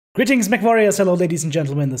Greetings, Mechwarriors! Hello, ladies and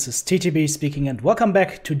gentlemen, this is TTB speaking, and welcome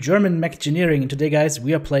back to German Mechgineering. And today, guys,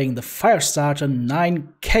 we are playing the Firestarter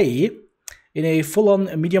 9K in a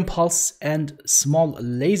full-on medium pulse and small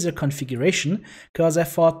laser configuration, because I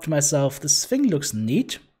thought to myself, this thing looks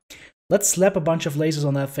neat. Let's slap a bunch of lasers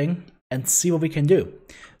on that thing and see what we can do.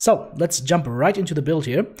 So let's jump right into the build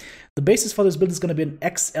here. The basis for this build is going to be an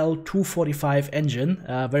XL245 engine.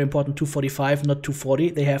 Very important, 245, not 240.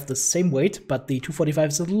 They have the same weight, but the 245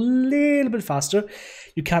 is a little bit faster.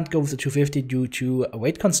 You can't go with the 250 due to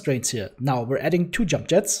weight constraints here. Now we're adding 2 jump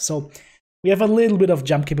jets, so we have a little bit of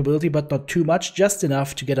jump capability, but not too much, just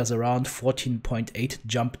enough to get us around 14.8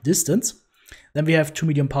 jump distance. Then we have 2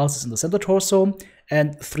 medium pulses in the center torso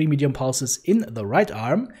and 3 medium pulses in the right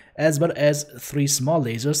arm, as well as 3 small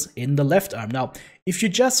lasers in the left arm. Now, if you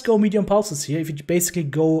just go medium pulses here, if you basically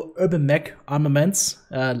go Urban Mech armaments,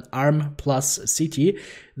 ARM plus CT,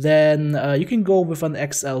 then you can go with an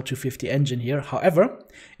XL250 engine here. However,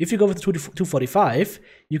 if you go with the 245,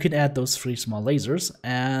 you can add those 3 small lasers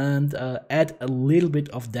and add a little bit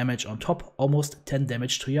of damage on top, almost 10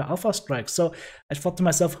 damage to your alpha strike. So I thought to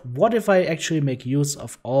myself, what if I actually make use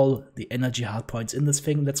of all the energy hardpoints in this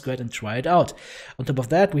thing? Let's go ahead and try it out. On top of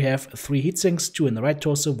that, we have 3 heatsinks, 2 in the right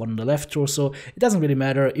torso, 1 in the left torso. It doesn't really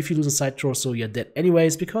matter. If you lose a side torso, you're dead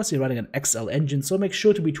anyways, because you're running an XL engine, so make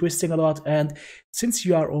sure to be twisting a lot. And since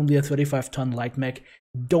you are only a 35-ton light mech,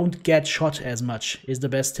 don't get shot as much is the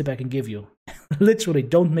best tip I can give you. Literally,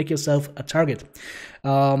 don't make yourself a target.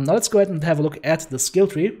 Now let's go ahead and have a look at the skill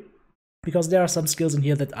tree, because there are some skills in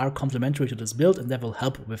here that are complementary to this build, and that will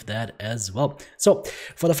help with that as well. So,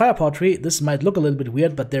 for the firepower tree, this might look a little bit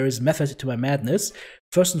weird, but there is method to my madness.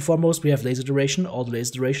 First and foremost, we have laser duration, all the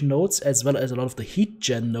laser duration nodes, as well as a lot of the heat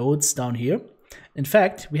gen nodes down here. In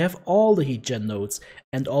fact, we have all the heat gen nodes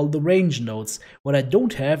and all the range nodes. What I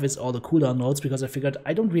don't have is all the cooldown nodes, because I figured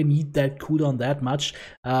I don't really need that cooldown that much.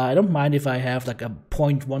 I don't mind if I have like a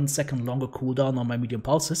 0.1 second longer cooldown on my medium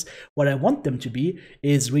pulses. What I want them to be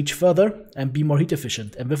is reach further and be more heat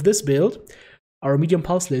efficient. And with this build, our medium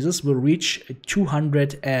pulse lasers will reach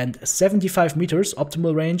 275 meters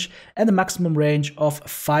optimal range and a maximum range of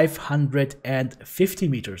 550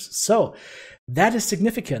 meters. So that is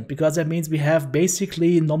significant, because that means we have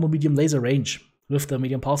basically normal medium laser range with the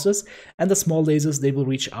medium pulses, and the small lasers, they will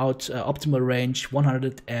reach out optimal range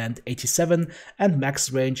 187 and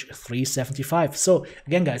max range 375. So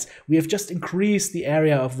again, guys, we have just increased the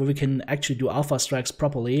area of where we can actually do alpha strikes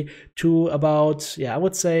properly to about, yeah, I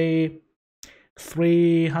would say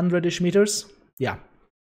 300-ish meters. Yeah.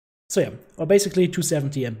 So yeah, or basically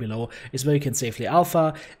 270 and below is where you can safely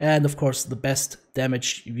alpha, and of course the best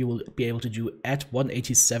damage you will be able to do at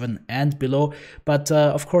 187 and below. But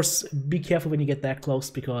of course, be careful when you get that close,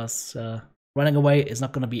 because running away is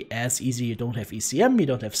not going to be as easy. You don't have ECM, you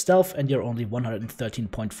don't have stealth, and you're only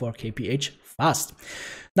 113.4 kph fast.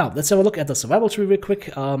 Now, let's have a look at the survival tree real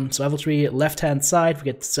quick. Survival tree, left-hand side, we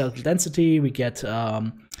get skeletal density, we get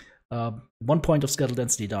 1 point of skeletal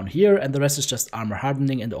density down here, and the rest is just armor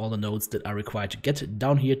hardening and all the nodes that are required to get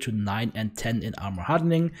down here to 9 and 10 in armor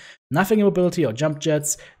hardening. Nothing in mobility or jump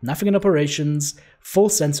jets, nothing in operations, full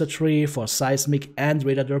sensor tree for seismic and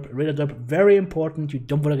radar derp. Radar derp, very important. You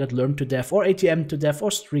don't want to get learned to death or ATM to death or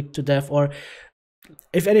streak to death, or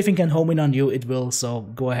if anything can home in on you, it will, so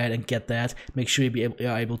go ahead and get that. Make sure you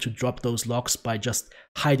are able to drop those logs by just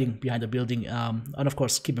hiding behind a building. And of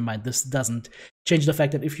course, keep in mind, this doesn't change the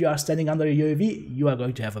fact that if you are standing under a UAV, you are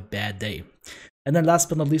going to have a bad day. And then last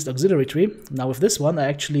but not least, auxiliary tree. Now with this one, I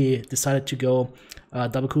actually decided to go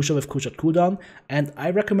double cool shot with cool shot cooldown, and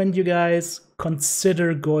I recommend you guys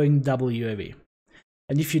consider going double UAV.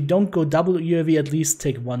 And if you don't go double UAV, at least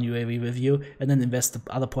take 1 UAV with you and then invest the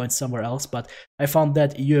other points somewhere else. But I found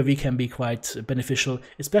that UAV can be quite beneficial,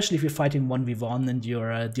 especially if you're fighting 1v1 and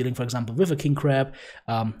you're dealing, for example, with a king crab.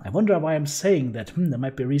 I wonder why I'm saying that. There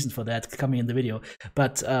might be a reason for that coming in the video.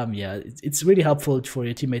 But yeah, it's really helpful for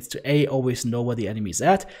your teammates to A, always know where the enemy is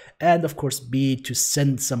at, and of course B, to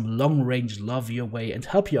send some long-range love your way and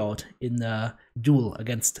help you out in duel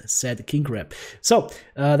against said king crab. So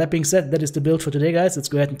that being said, that is the build for today, guys. Let's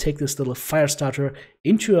go ahead and take this little Firestarter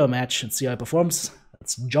into a match and see how it performs.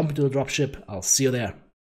 Let's jump into the dropship. I'll see you there.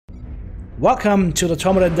 Welcome to the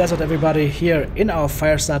Tormented Desert, everybody, here in our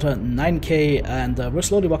Firestarter 9K, and we're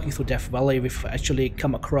slowly walking through Death Valley. We've actually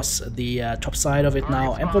come across the top side of it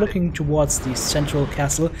now, and we're looking towards the central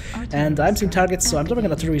castle, and I'm seeing targets, so I'm doing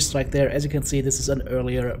an artillery strike there. As you can see, this is an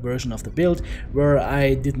earlier version of the build, where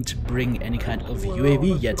I didn't bring any kind of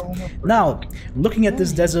UAV yet. Now, looking at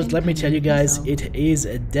this desert, let me tell you guys, it is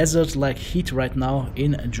a desert-like heat right now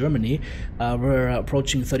in Germany. We're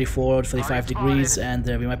approaching 34, 35 degrees, and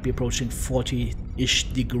we might be approaching 40-ish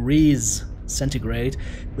degrees centigrade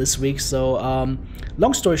this week. So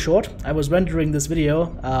long story short, I was rendering this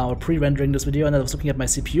video or pre-rendering this video, and I was looking at my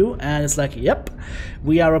CPU, and it's like, yep,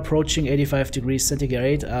 we are approaching 85 degrees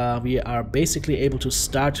centigrade. We are basically able to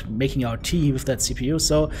start making our tea with that CPU,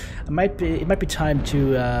 so it might be time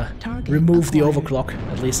to remove the overclock,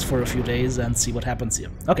 at least for a few days, and see what happens here.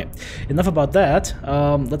 Okay, enough about that.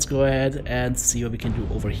 Let's go ahead and see what we can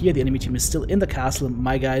do over here. The enemy team is still in the castle.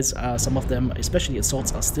 My guys, some of them, especially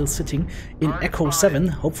assaults, are still sitting in Echo 7,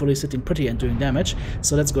 hopefully sitting pretty and doing damage.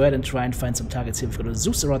 So let's go ahead and try and find some targets here. We've got a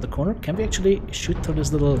Zeus around the corner. Can we actually shoot through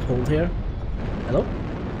this little hole here? Hello?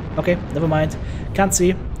 Okay, never mind. Can't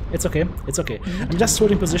see. It's okay, it's okay. I'm just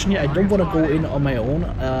holding position here. I don't want to go in on my own.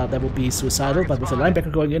 That would be suicidal, but with a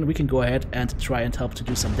linebacker going in, we can go ahead and try and help to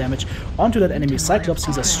do some damage onto that enemy Cyclops.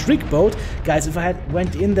 He's a streak boat. Guys, if I had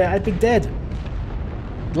went in there, I'd be dead.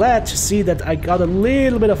 Glad to see that I got a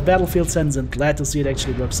little bit of battlefield sense, and glad to see it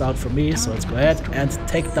actually works out for me. So let's go ahead and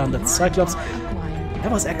take down that Cyclops. That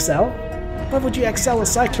was XL? Why would you XL a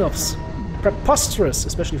Cyclops? Preposterous,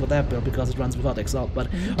 especially for that build, because it runs without XL. But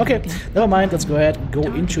okay, never mind. Let's go ahead and go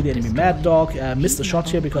into the enemy Mad Dog. Missed a shot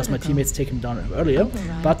here because my teammates take him down earlier,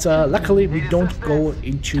 but luckily we don't go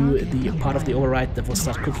into the part of the override that will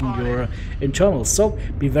start cooking your internals. So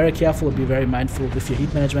be very careful and be very mindful with your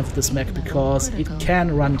heat management of this mech, because it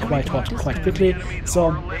can run quite hot quite quickly.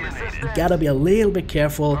 So you gotta be a little bit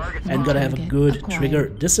careful and gotta have a good trigger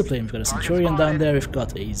discipline. We've got a Centurion down there, we've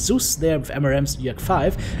got a Zeus there with MRM's Yak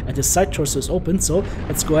 5, and his side torso is open. So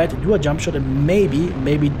let's go ahead and do a jump shot and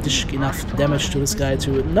maybe dish enough damage to this guy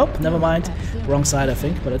to... Nope, never mind. Wrong side, I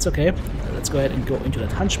think, but it's okay. Let's go ahead and go into that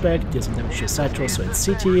Hunchback, deal some damage to his side torso and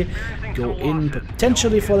CT, go in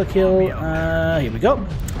potentially for the kill. Here we go.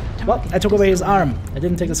 Well, I took away his arm. I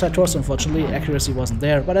didn't take the side torso, unfortunately. Accuracy wasn't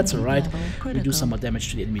there, but that's alright. We do some more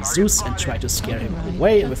damage to the enemy Zeus and try to scare him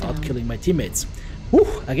away without killing my teammates. Whew,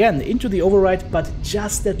 again, into the override, but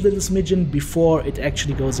just that little smidgen before it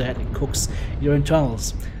actually goes ahead and cooks your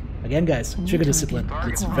internals. Again, guys, trigger discipline.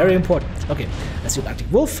 It's very important. Okay, as the Arctic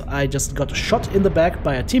Wolf, I just got shot in the back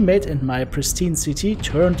by a teammate, and my pristine CT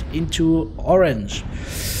turned into orange.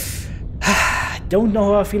 Don't know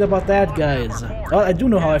how I feel about that, guys. Well, I do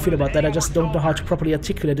know how I feel about that, I just don't know how to properly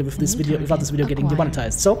articulate it with this video without this video getting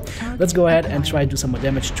demonetized. So let's go ahead and try and do some more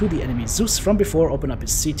damage to the enemy Zeus from before, open up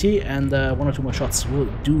his CT, and one or two more shots will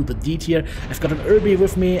do the deed here. I've got an Irby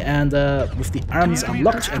with me, and with the arms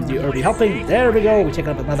unlocked and the Irby helping, there we go, we take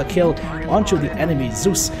up another kill onto the enemy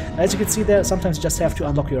Zeus. As you can see there, sometimes you just have to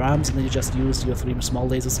unlock your arms, and then you just use your 3 small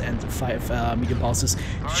lasers and 5 medium pulses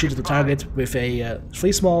to shoot at the target with a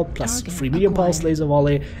 3 small plus 3 medium pulse laser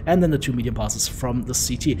volley, and then the 2 medium pulses from the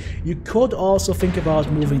CT. You could also think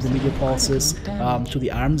about moving the medium pulses to the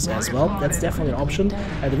arms as well. That's definitely an option.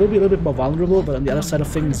 It will be a little bit more vulnerable, but on the other side of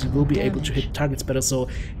things, you will be able to hit targets better. So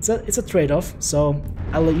it's a trade-off. So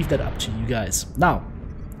I'll leave that up to you guys. Now,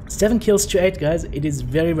 7 kills to 8, guys. It is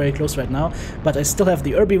very, very close right now, but I still have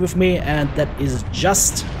the Irby with me, and that is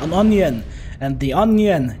just an onion. And the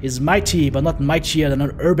onion is mighty, but not mightier than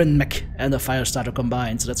an urban mech and a Firestarter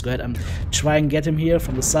combined. So let's go ahead and try and get him here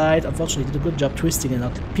from the side. Unfortunately, he did a good job twisting and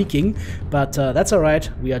not peeking, but that's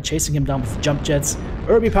alright. We are chasing him down with jump jets,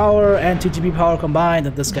 Irby power and TTB power combined,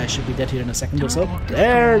 and this guy should be dead here in a second or so.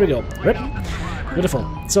 There we go. Rip. Beautiful.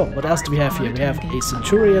 So, what else do we have here? We have a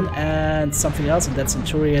Centurion and something else, and that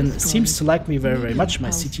Centurion seems to like me very, very much. My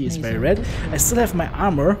CT is very red. I still have my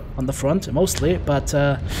armor on the front, mostly, but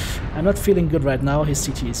I'm not feeling good right now. His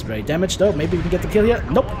CT is very damaged, though. Maybe we can get the kill here?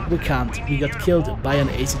 Nope, we can't. We got killed by an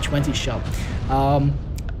AC-20 shell.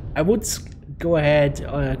 I would go ahead,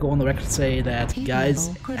 go on the record and say that,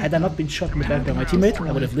 guys, had I not been shot in the back by my teammate,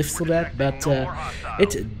 I would have lived through that, but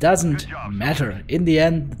it doesn't matter. In the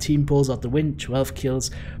end, the team pulls out the win, 12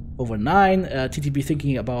 kills over 9. TTB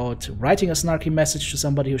thinking about writing a snarky message to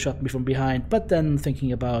somebody who shot me from behind, but then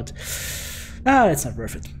thinking about, it's not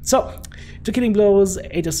worth it. So, 2 killing blows,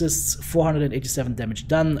 8 assists, 487 damage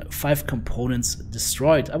done, 5 components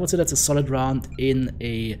destroyed. I would say that's a solid round in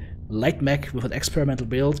a light mech with an experimental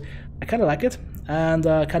build. I kind of like it. and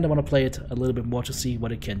kind of want to play it a little bit more to see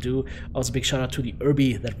what it can do. Also, big shout out to the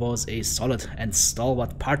Irby, that was a solid and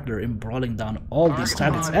stalwart partner in brawling down all these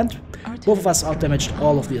targets, and both of us outdamaged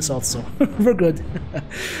all of the assaults, so we're good.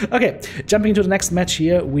 Okay, jumping into the next match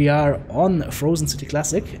here, we are on Frozen City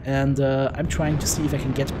Classic, and I'm trying to see if I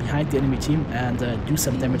can get behind the enemy team and do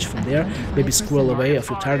some damage from there, maybe squirrel away a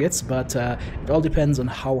few targets, but it all depends on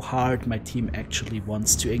how hard my team actually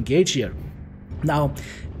wants to engage here. Now,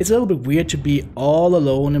 it's a little bit weird to be all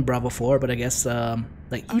alone in Bravo 4, but I guess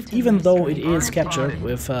like even though it is captured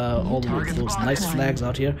with all of those nice flags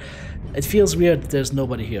out here, it feels weird that there's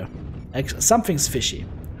nobody here. Like, something's fishy.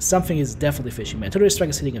 Something is definitely fishy. My artillery strike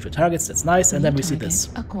is hitting a few targets, that's nice, and then we see this.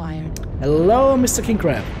 Hello, Mr. King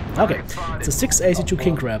Crab. Okay, it's a 682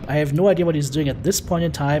 King Crab. I have no idea what he's doing at this point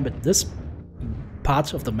in time, at this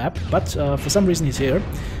part of the map, but for some reason he's here.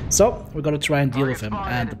 So we're gonna try and deal with him.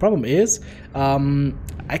 And the problem is,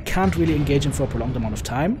 I can't really engage him for a prolonged amount of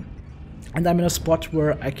time. And I'm in a spot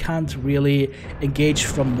where I can't really engage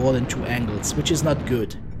from more than 2 angles, which is not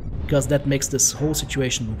good, because that makes this whole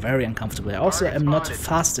situation very uncomfortable. I also am not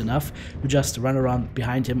fast enough to just run around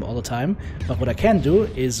behind him all the time, but what I can do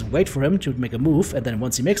is wait for him to make a move, and then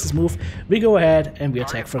once he makes his move, we go ahead and we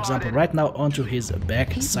attack, for example, right now onto his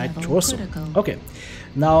back side torso. Okay,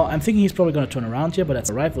 now I'm thinking he's probably going to turn around here, but that's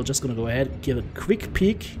alright. We're just going to go ahead, give a quick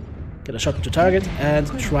peek, get a shot to target, and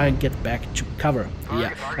try and get back to cover.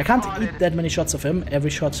 Yeah, I can't eat that many shots of him. Every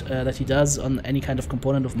shot that he does on any kind of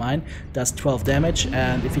component of mine does 12 damage,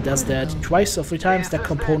 and if he does that twice or 3 times, that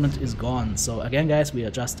component is gone. So again, guys, we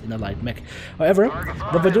are just in a light mech. However,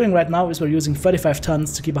 what we're doing right now is we're using 35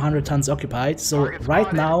 tons to keep 100 tons occupied. So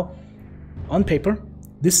right now, on paper,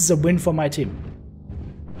 this is a win for my team.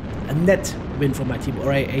 A net win for my team,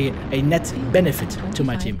 or a net benefit to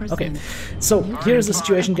my team. Okay, so here's the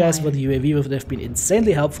situation, guys, where the UAV would have been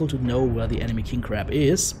insanely helpful to know where the enemy King Crab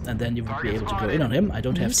is, and then you would be able to go in on him. I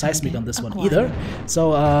don't have seismic on this one either,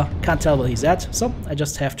 so can't tell where he's at, so I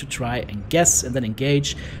just have to try and guess and then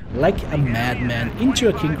engage like a madman into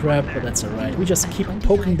a King Crab, but that's alright. We just keep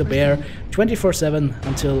poking the bear 24/7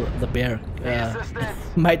 until the bear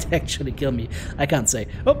might actually kill me. I can't say.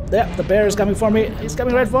 Oh, there, the bear is coming for me. He's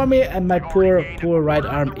coming right for me, and my poor right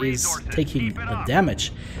arm is taking the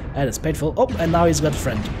damage. That is painful. Oh, and now he's got a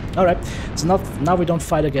friend. Alright, so now we don't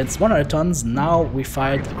fight against 100 tons, now we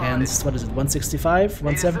fight against, what is it, 165,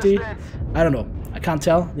 170? I don't know. I can't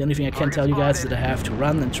tell. The only thing I can tell you guys is that I have to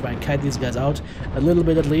run and try and kite these guys out a little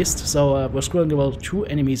bit at least. So we're scoring about 2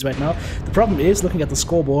 enemies right now. The problem is, looking at the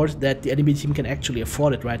scoreboard, that the enemy team can actually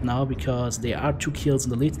afford it right now, because there are 2 kills in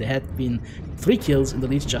the lead. There had been 3 kills in the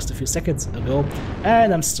lead just a few seconds ago,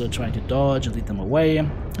 and I'm still trying to dodge and lead them away.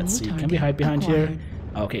 Let's see, can we hide behind here?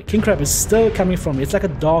 Okay, King Crab is still coming for me. It's like a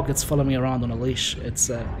dog that's following me around on a leash.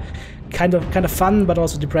 It's kind of fun, but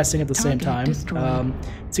also depressing at the same time.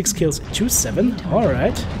 6 kills, 2-7.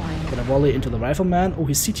 Alright. Gonna volley into the rifleman. Oh,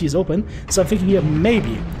 his CT is open. So I'm thinking here,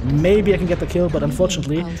 maybe I can get the kill, but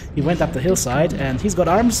unfortunately, he went up the hillside, and he's got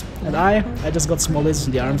arms, and I just got small lasers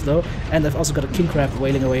in the arms though, and I've also got a King Crab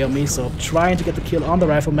wailing away on me, so trying to get the kill on the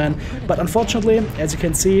rifleman, but unfortunately, as you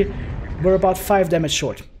can see, we're about 5 damage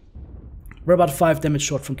short. We're about 5 damage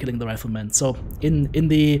short from killing the rifleman. So in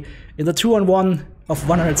the 2-on-1 of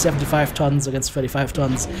 175 tons against 35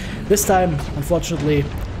 tons, this time, unfortunately,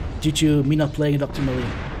 due to me not playing it optimally,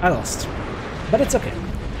 I lost. But it's okay.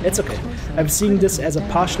 It's okay. I'm seeing this as a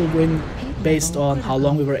partial win based on how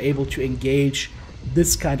long we were able to engage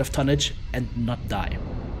this kind of tonnage and not die.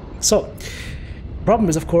 So, problem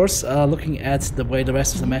is, of course, looking at the way the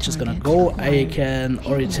rest of the match is gonna go, I can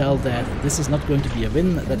already tell that this is not going to be a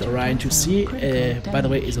win. That Orion 2C, by the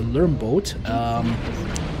way, is a Lerm boat.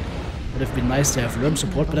 Would have been nice to have Lerm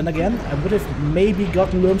support, but then again, I would have maybe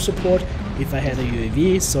gotten Lerm support if I had a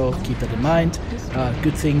UAV, so keep that in mind.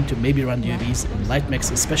 Good thing to maybe run UAVs in light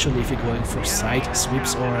mechs, especially if you're going for side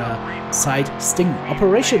sweeps or side sting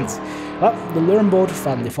operations. Well, the Lerm boat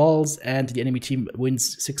finally falls, and the enemy team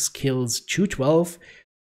wins 6 kills, 2-12.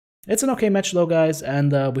 It's an okay match though, guys,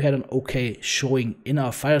 and we had an okay showing in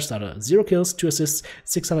our Firestarter. 0 kills, 2 assists,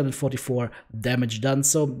 644 damage done,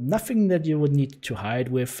 so nothing that you would need to hide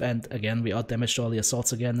with, and again, we outdamaged all the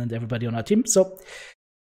assaults again and everybody on our team, so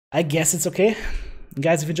I guess it's okay.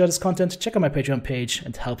 Guys, if you enjoyed this content, check out my Patreon page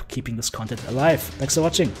and help keeping this content alive. Thanks for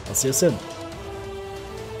watching, I'll see you soon.